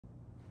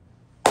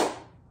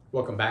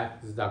Welcome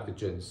back. This is Dr.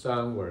 Jin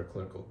Sung, where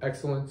clinical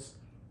excellence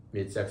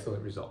meets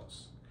excellent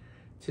results.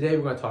 Today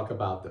we're going to talk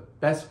about the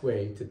best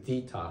way to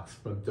detox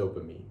from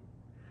dopamine.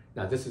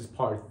 Now this is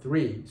part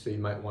 3, so you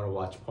might want to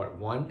watch part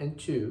 1 and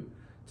 2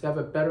 to have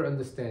a better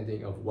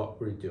understanding of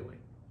what we're doing.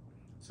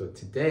 So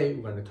today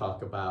we're going to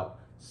talk about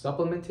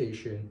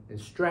supplementation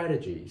and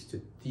strategies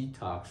to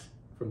detox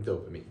from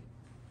dopamine.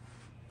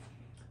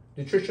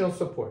 Nutritional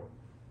support.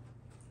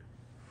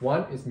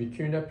 One is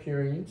Mucuna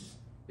Puriens.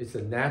 It's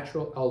a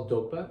natural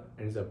L-dopa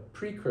and is a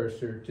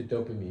precursor to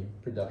dopamine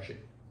production.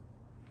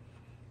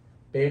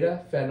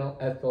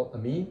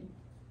 Beta-phenylethylamine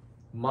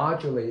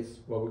modulates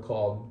what we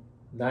call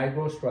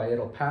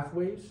nigrostriatal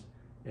pathways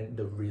and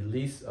the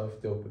release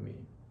of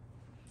dopamine.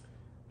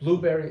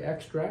 Blueberry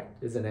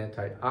extract is an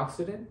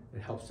antioxidant.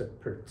 It helps to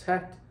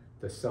protect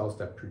the cells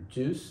that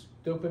produce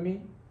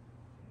dopamine.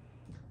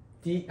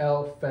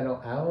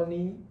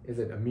 L-phenylalanine is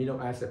an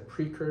amino acid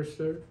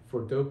precursor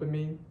for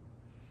dopamine.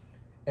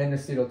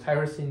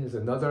 N-acetyl-tyrosine is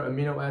another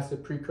amino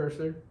acid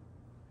precursor.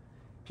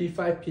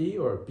 P5P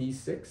or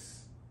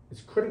B6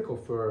 is critical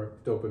for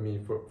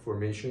dopamine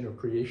formation or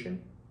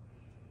creation.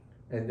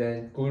 And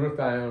then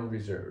glutathione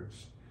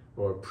reserves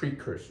or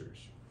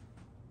precursors.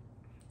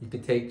 You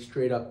can take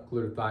straight up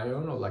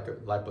glutathione or like a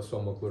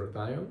liposomal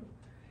glutathione.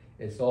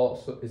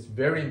 It's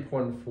very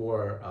important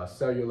for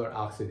cellular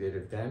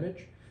oxidative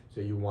damage.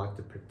 So you want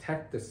to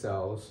protect the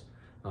cells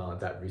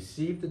that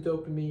receive the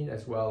dopamine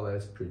as well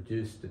as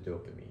produce the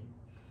dopamine.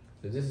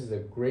 So this is a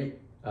great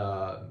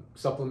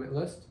supplement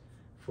list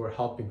for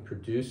helping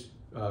produce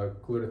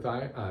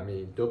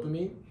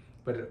dopamine,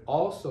 but it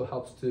also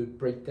helps to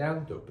break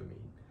down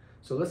dopamine.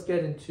 So let's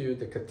get into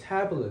the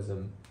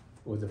catabolism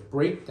or the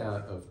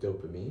breakdown of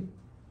dopamine.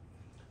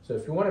 So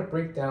if you want to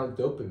break down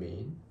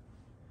dopamine,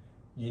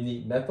 you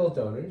need methyl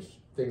donors,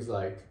 things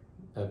like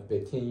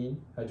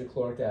Betaine,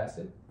 hydrochloric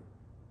acid,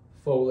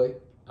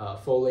 folate or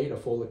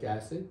folic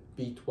acid,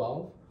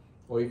 B12,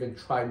 or even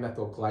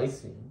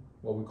trimethylglycine,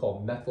 what we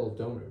call methyl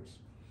donors.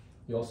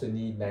 You also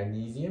need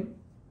magnesium,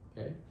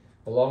 okay,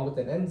 along with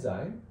an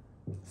enzyme,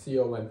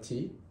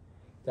 COMT,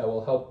 that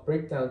will help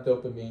break down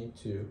dopamine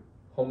to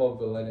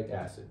homovalenic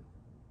acid.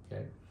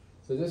 Okay,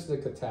 so this is the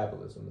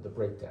catabolism, the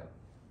breakdown.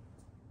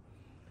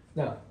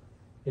 Now,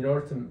 in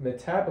order to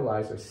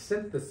metabolize or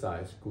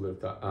synthesize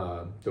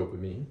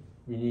dopamine,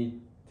 we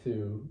need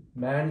to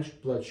manage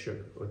blood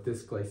sugar or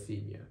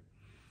dysglycemia,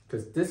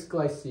 because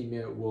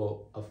dysglycemia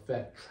will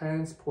affect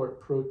transport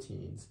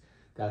proteins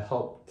that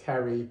help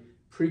carry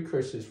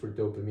precursors for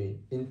dopamine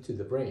into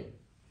the brain.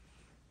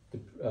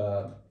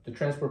 The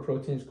transport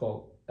protein is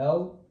called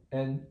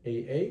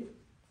LNAA.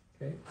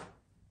 Okay,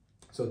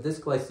 so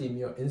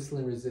dysglycemia,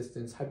 insulin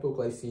resistance,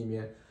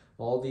 hypoglycemia,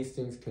 all these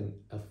things can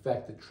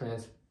affect the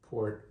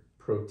transport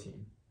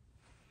protein.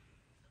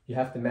 You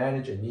have to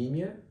manage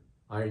anemia,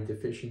 iron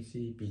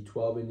deficiency,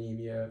 B12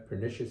 anemia,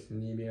 pernicious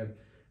anemia,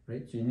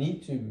 right? So you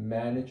need to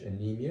manage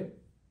anemia.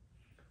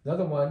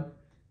 Another one,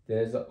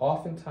 there's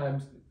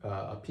oftentimes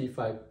a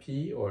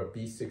P5P or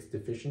B6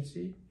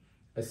 deficiency,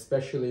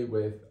 especially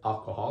with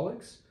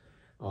alcoholics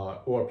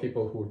or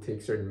people who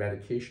take certain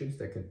medications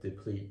that can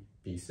deplete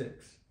B6.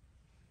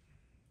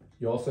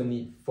 You also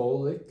need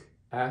folic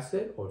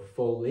acid or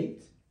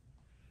folate.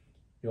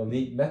 You'll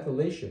need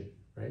methylation,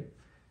 right?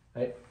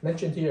 I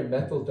mentioned here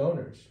methyl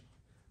donors,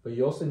 but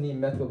you also need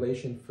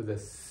methylation for the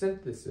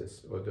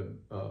synthesis or the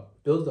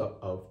buildup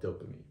of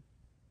dopamine.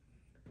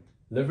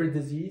 Liver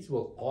disease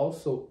will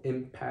also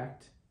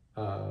impact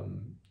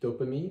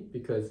dopamine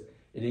because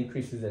it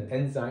increases an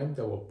enzyme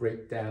that will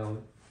break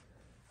down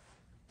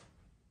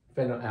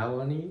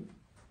phenylalanine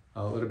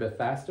a little bit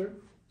faster.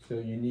 So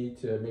you need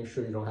to make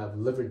sure you don't have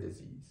liver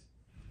disease.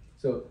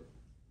 So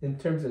in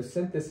terms of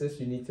synthesis,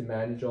 you need to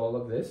manage all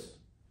of this.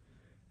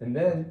 And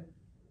then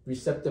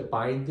receptor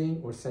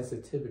binding or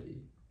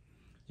sensitivity.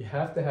 You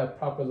have to have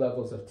proper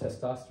levels of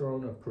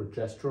testosterone or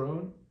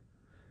progesterone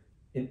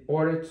in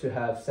order to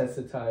have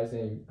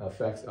sensitizing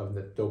effects of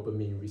the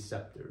dopamine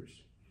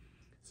receptors.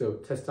 So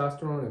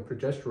testosterone and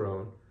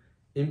progesterone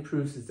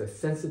improves the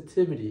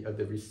sensitivity of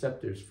the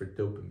receptors for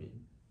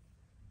dopamine.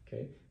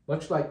 Okay,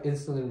 much like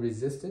insulin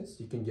resistance,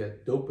 you can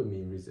get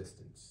dopamine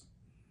resistance.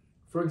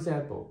 For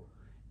example,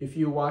 if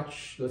you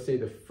watch, let's say,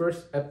 the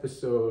first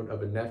episode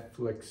of a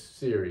Netflix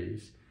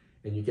series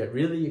and you get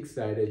really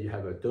excited, you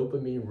have a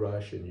dopamine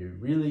rush and you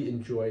really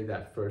enjoy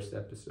that first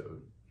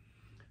episode.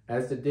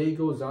 As the day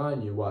goes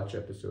on, you watch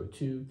episode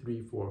 2,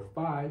 3, 4,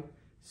 5,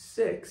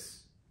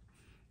 6,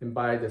 and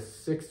by the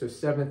 6th or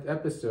 7th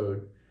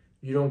episode,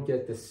 you don't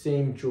get the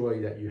same joy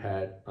that you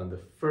had on the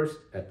first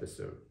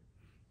episode.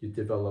 You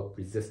develop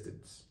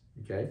resistance,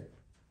 okay?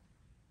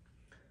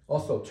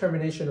 Also,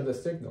 termination of the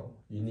signal.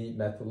 You need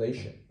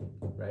methylation,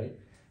 right?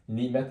 You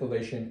need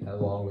methylation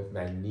along with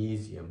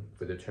magnesium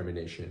for the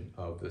termination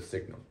of the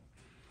signal.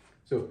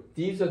 So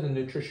these are the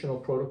nutritional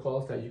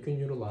protocols that you can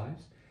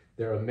utilize.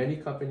 There are many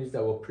companies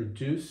that will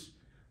produce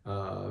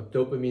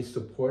dopamine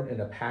support in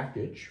a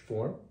package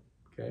form,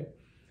 okay?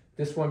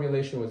 This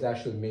formulation was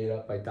actually made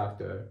up by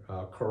Dr.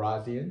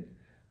 Karazian.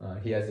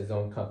 He has his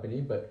own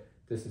company, but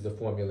This is a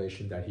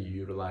formulation that he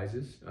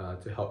utilizes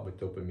to help with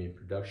dopamine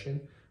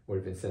production or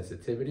even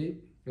sensitivity,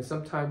 and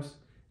sometimes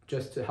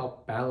just to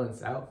help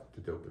balance out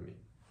the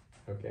dopamine,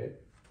 okay?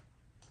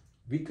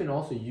 We can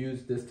also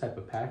use this type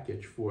of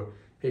package for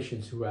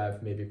patients who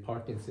have maybe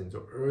Parkinson's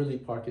or early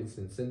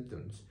Parkinson's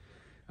symptoms.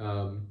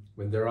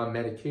 When they're on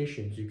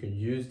medications, you can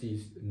use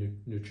these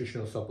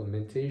nutritional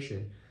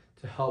supplementation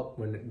to help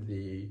when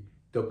the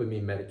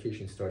dopamine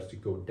medication starts to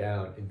go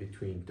down in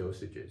between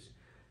dosages.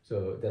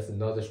 So that's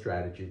another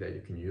strategy that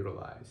you can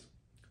utilize.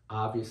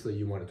 Obviously,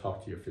 you want to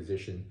talk to your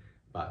physician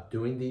about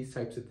doing these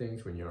types of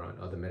things when you're on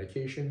other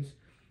medications.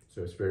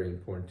 So it's very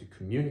important to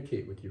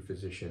communicate with your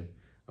physician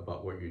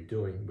about what you're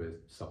doing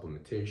with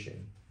supplementation.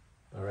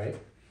 All right.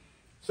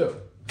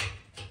 So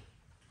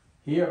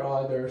here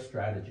are their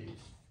strategies.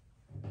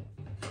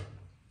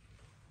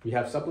 We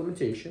have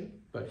supplementation,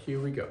 but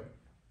here we go.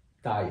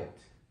 Diet.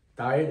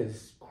 Diet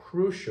is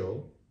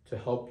crucial to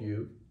help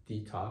you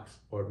detox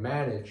or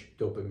manage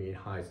dopamine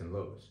highs and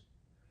lows.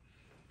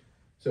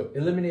 So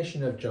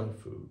elimination of junk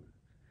food.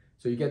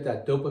 So you get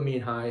that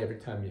dopamine high every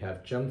time you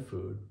have junk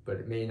food, but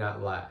it may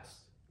not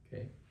last,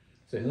 okay?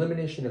 So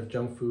elimination of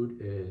junk food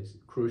is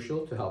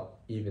crucial to help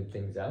even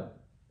things out.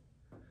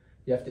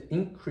 You have to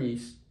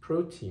increase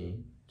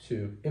protein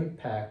to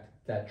impact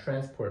that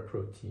transport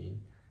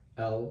protein,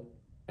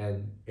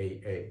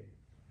 L-NAA.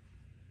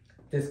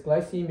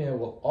 Dysglycemia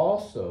will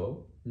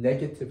also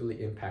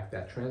negatively impact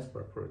that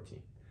transport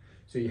protein.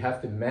 So you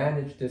have to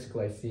manage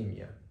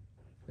dysglycemia.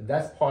 And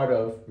that's part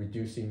of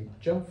reducing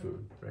junk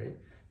food, right?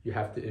 You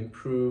have to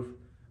improve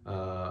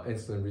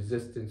insulin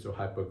resistance or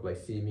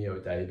hypoglycemia or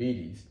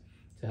diabetes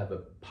to have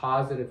a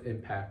positive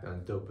impact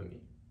on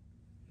dopamine.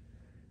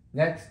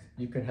 Next,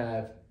 you can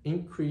have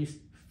increased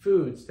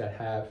foods that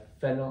have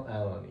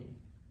phenylalanine,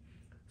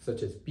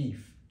 such as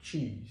beef,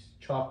 cheese,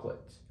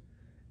 chocolate,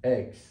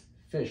 eggs,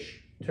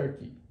 fish,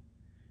 turkey.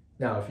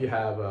 Now, if you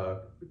have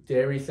a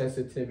dairy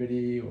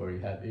sensitivity or you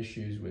have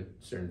issues with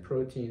certain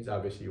proteins,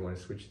 obviously you want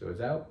to switch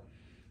those out.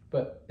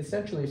 But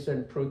essentially,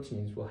 certain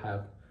proteins will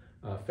have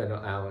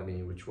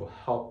phenylalanine, which will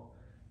help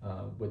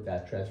with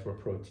that transfer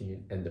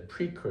protein and the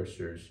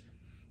precursors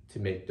to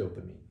make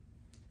dopamine.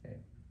 Okay.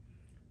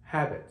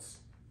 Habits.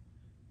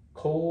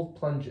 Cold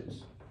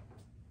plunges.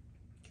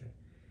 Okay.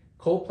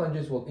 Cold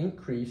plunges will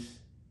increase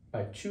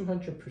by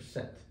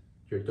 200%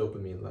 your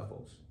dopamine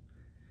levels.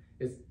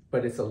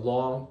 But it's a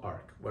long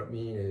arc. What I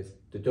mean is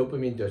the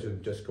dopamine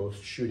doesn't just go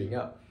shooting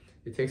up.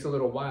 It takes a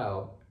little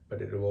while,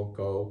 but it will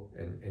go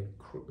and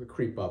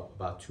creep up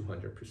about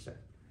 200%.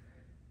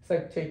 It's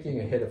like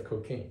taking a hit of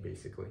cocaine,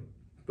 basically,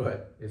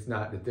 but it's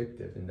not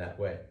addictive in that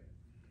way.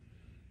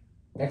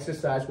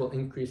 Exercise will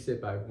increase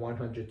it by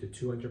 100 to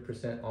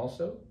 200%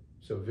 also.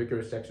 So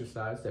vigorous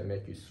exercise that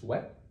make you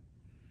sweat.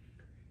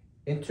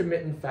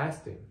 Intermittent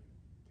fasting.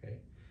 Okay.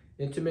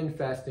 Intermittent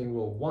fasting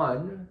will,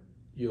 one,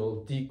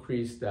 you'll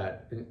decrease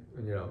that,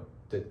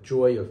 the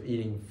joy of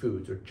eating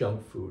foods or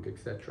junk food,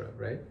 etc.,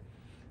 right?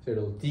 So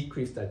it'll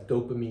decrease that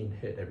dopamine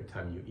hit every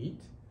time you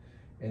eat,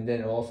 and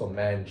then also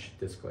manage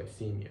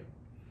dysglycemia.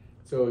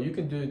 So you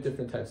can do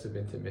different types of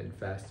intermittent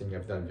fasting.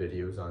 I've done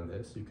videos on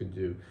this. You can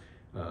do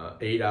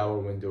 8-hour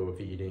window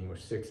of eating, or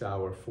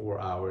 6-hour,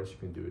 4 hours. You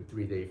can do a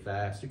 3-day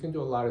fast. You can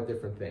do a lot of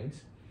different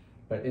things,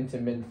 but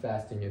intermittent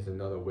fasting is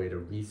another way to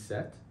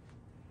reset.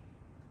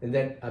 And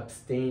then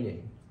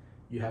abstaining.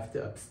 You have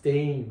to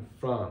abstain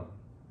from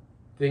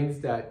things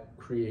that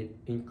create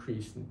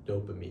increased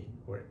dopamine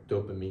or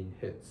dopamine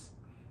hits.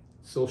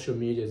 Social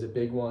media is a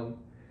big one.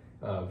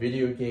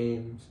 Video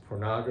games,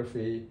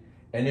 pornography,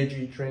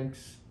 energy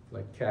drinks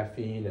like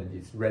caffeine and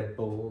these Red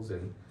Bulls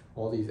and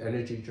all these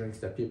energy drinks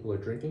that people are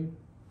drinking,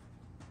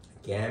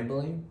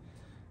 gambling,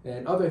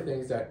 and other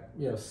things that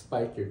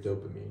spike your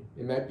dopamine.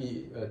 It might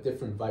be a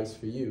different vice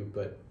for you,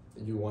 but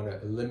you want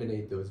to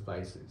eliminate those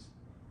vices.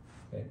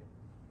 Okay.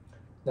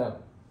 Now,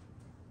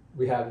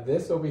 we have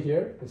this over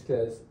here. It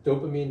says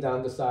dopamine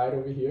down the side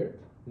over here.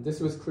 And this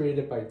was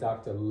created by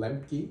Dr.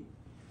 Lemke.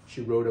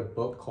 She wrote a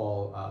book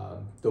called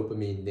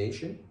Dopamine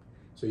Nation,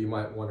 so you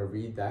might want to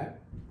read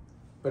that.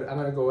 But I'm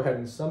going to go ahead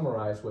and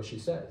summarize what she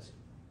says.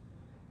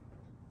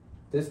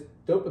 This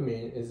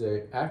dopamine is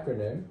an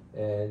acronym,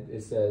 and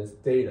it says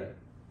data.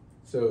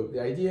 So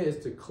the idea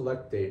is to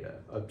collect data,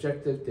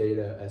 objective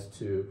data as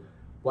to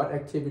what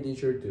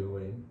activities you're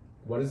doing,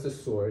 what is the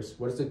source,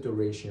 what is the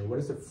duration, what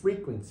is the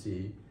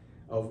frequency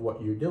of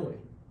what you're doing.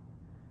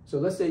 So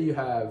let's say you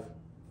have,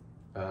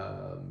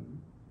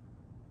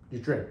 you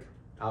drink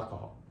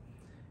alcohol,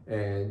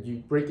 and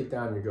you break it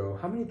down, you go,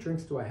 how many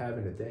drinks do I have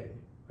in a day?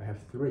 I have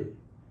 3.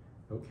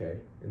 Okay,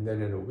 and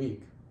then in a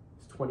week,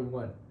 it's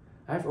 21.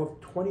 I have over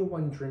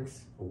 21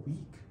 drinks a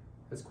week.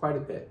 That's quite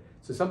a bit.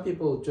 So some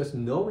people, just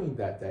knowing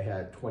that they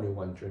had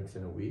 21 drinks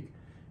in a week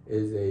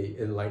is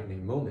a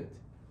enlightening moment.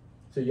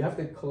 So you have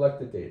to collect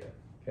the data,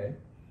 okay?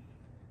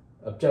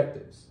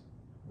 Objectives.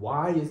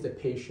 Why is the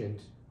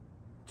patient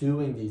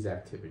doing these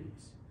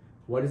activities?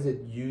 What is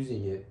it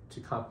using it to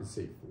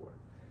compensate for?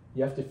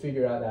 You have to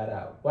figure that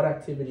out. What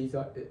activities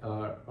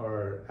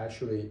are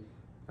actually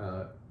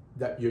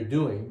that you're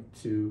doing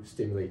to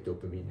stimulate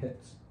dopamine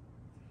hits.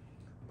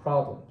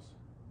 Problems.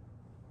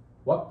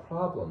 What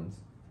problems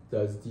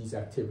does these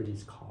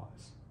activities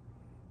cause?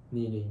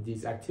 Meaning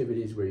these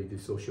activities where you do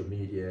social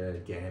media,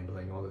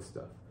 gambling, all this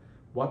stuff.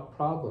 What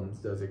problems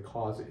does it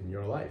cause in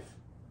your life?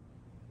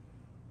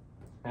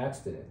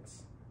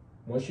 Abstinence.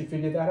 Once you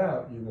figure that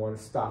out, you want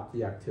to stop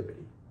the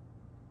activity.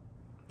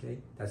 Okay,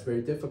 that's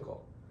very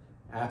difficult.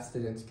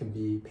 Abstinence can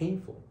be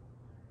painful.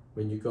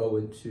 When you go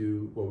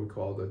into what we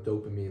call the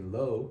dopamine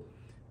low,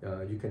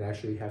 you can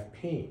actually have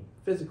pain,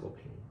 physical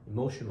pain,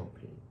 emotional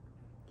pain.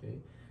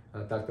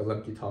 Okay, Dr.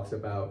 Lemke talks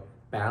about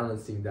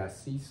balancing that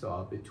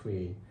seesaw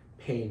between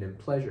pain and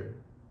pleasure,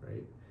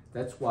 right?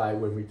 That's why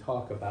when we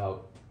talk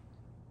about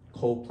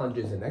cold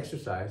plunges and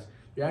exercise,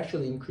 you're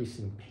actually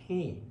increasing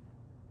pain,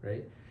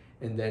 right?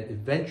 And then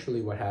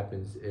eventually what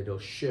happens, it'll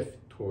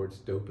shift towards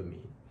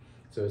dopamine.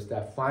 So it's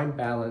that fine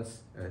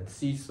balance and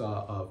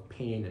seesaw of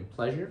pain and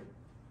pleasure,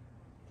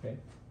 okay?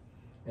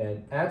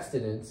 And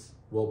abstinence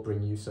will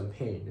bring you some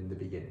pain in the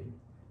beginning,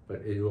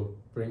 but it will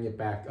bring it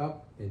back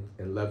up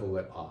and level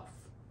it off,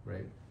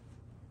 right?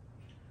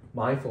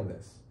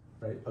 Mindfulness,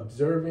 right?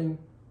 Observing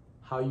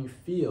how you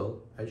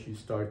feel as you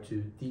start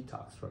to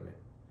detox from it.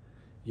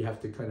 You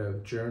have to kind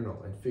of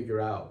journal and figure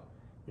out,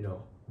 you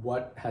know,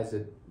 what has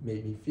it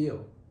made me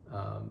feel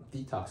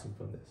detoxing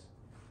from this.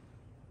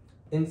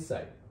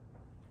 Insight.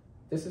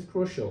 This is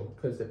crucial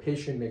because the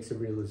patient makes a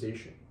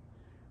realization.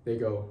 They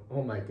go,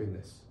 oh my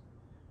goodness,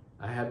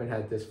 I haven't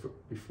had this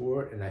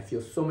before and I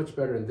feel so much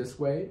better in this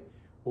way,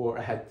 or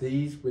I had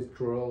these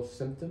withdrawal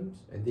symptoms,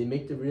 and they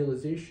make the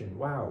realization,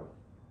 wow,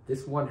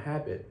 this one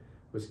habit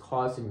was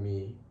causing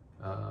me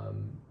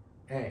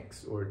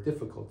angst or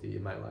difficulty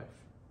in my life.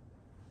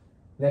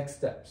 Next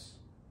steps,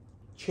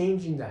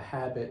 changing the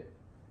habit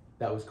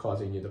that was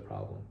causing you the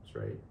problems,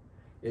 right?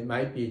 It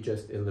might be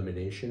just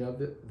elimination of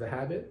the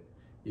habit.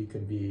 You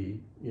can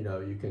be,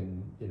 you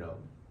can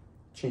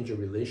change your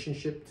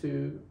relationship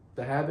to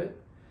the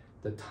habit,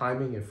 the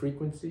timing and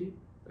frequency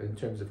in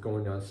terms of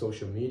going on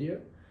social media.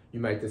 You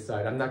might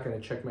decide, I'm not going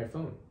to check my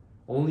phone.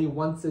 Only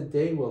once a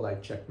day will I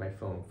check my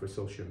phone for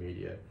social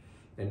media,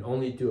 and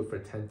only do it for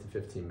 10 to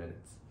 15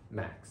 minutes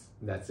max.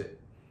 That's it.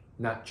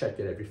 Not check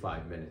it every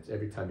 5 minutes,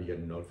 every time you get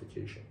a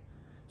notification.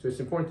 So it's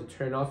important to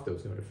turn off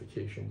those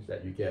notifications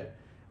that you get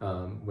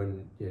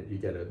when you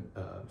get a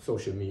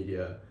social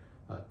media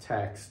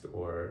text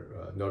or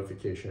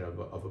notification of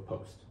a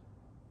post.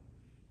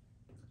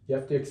 You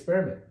have to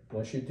experiment.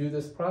 Once you do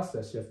this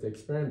process, you have to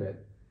experiment.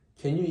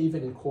 Can you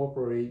even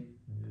incorporate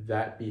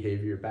that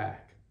behavior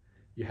back?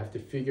 You have to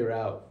figure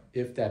out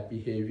if that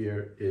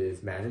behavior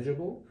is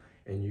manageable,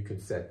 and you can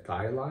set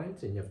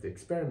guidelines, and you have to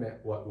experiment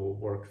what will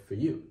work for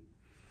you.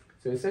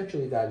 So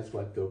essentially that is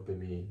what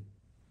dopamine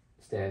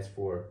stands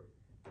for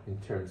in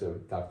terms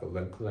of Dr.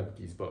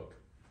 Lemke's book.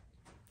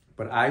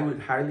 But I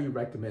would highly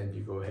recommend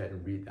you go ahead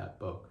and read that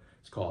book.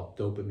 It's called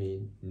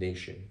Dopamine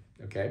Nation,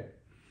 okay?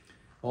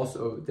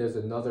 Also, there's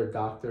another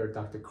doctor,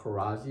 Dr.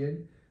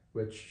 Karazian,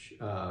 which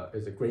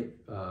is a great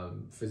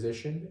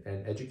physician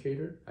and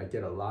educator. I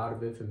get a lot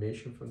of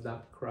information from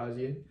Dr.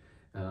 Karazian,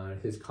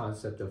 his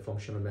concept of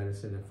functional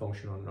medicine and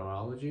functional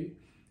neurology.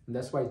 And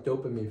that's why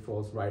dopamine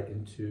falls right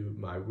into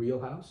my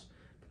wheelhouse,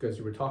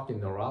 because we're talking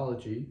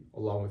neurology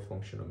along with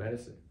functional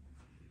medicine.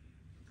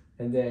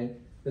 And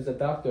then there's a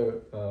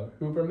Dr.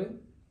 Huberman,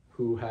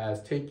 who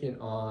has taken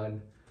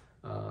on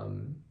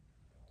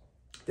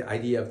the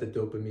idea of the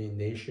Dopamine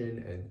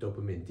Nation and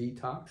dopamine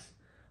detox.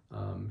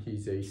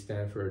 He's a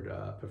Stanford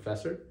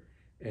professor,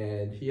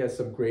 and he has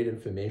some great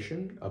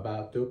information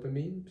about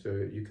dopamine, so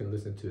you can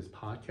listen to his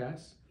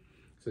podcast.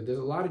 So there's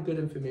a lot of good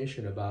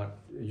information about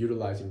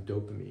utilizing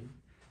dopamine.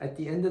 At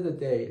the end of the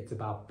day, it's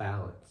about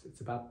balance.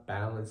 It's about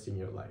balancing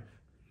your life,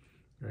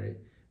 right?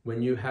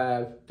 When you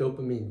have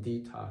dopamine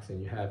detox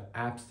and you have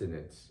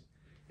abstinence,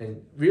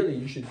 and really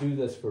you should do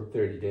this for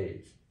 30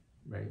 days,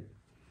 right?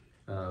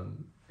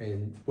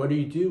 And what do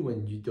you do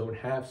when you don't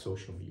have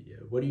social media?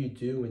 What do you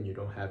do when you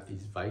don't have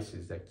these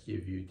vices that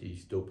give you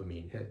these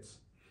dopamine hits?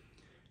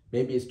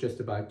 Maybe it's just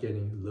about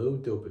getting low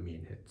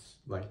dopamine hits,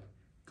 like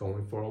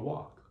going for a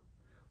walk,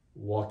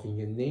 walking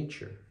in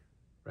nature,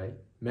 right?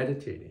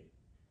 Meditating,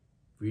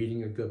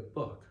 reading a good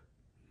book.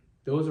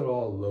 Those are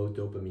all low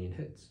dopamine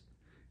hits.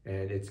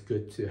 And it's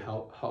good to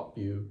help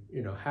you,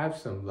 have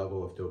some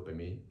level of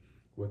dopamine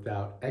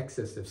without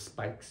excessive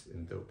spikes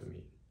in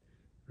dopamine,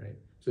 right?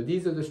 So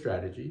these are the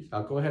strategies.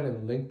 I'll go ahead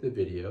and link the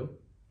video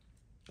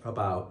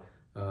about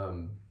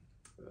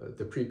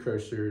the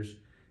precursors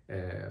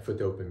for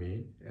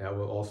dopamine. And I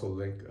will also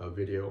link a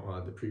video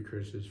on the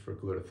precursors for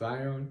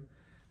glutathione,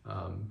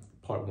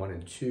 part 1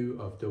 and 2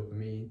 of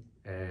dopamine.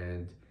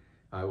 And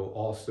I will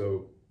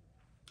also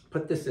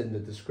put this in the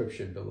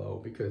description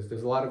below, because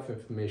there's a lot of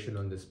information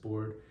on this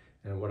board,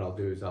 and what I'll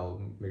do is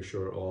I'll make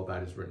sure all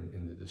that is written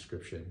in the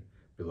description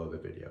below the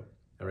video.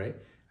 All right.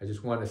 I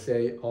just want to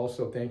say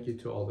also thank you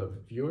to all the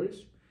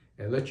viewers,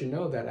 and let you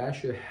know that I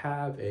actually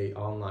have an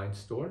online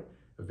store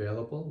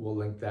available. We'll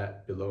link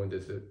that below in the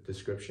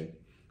description,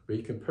 where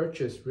you can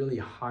purchase really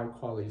high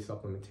quality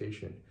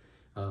supplementation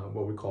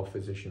what we call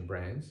physician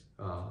brands.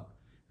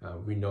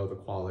 We know the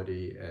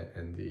quality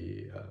and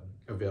the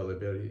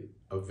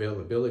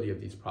availability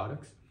of these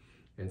products,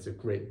 and it's a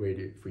great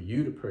way for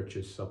you to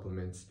purchase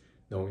supplements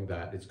knowing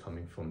that it's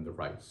coming from the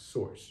right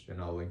source,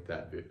 and I'll link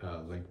that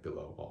link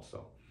below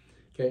also.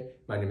 Okay,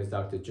 my name is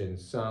Dr. Jin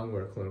Sung,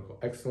 where clinical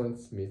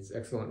excellence meets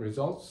excellent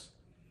results,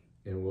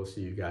 and we'll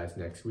see you guys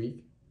next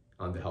week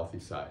on the healthy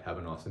side. Have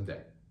an awesome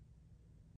day.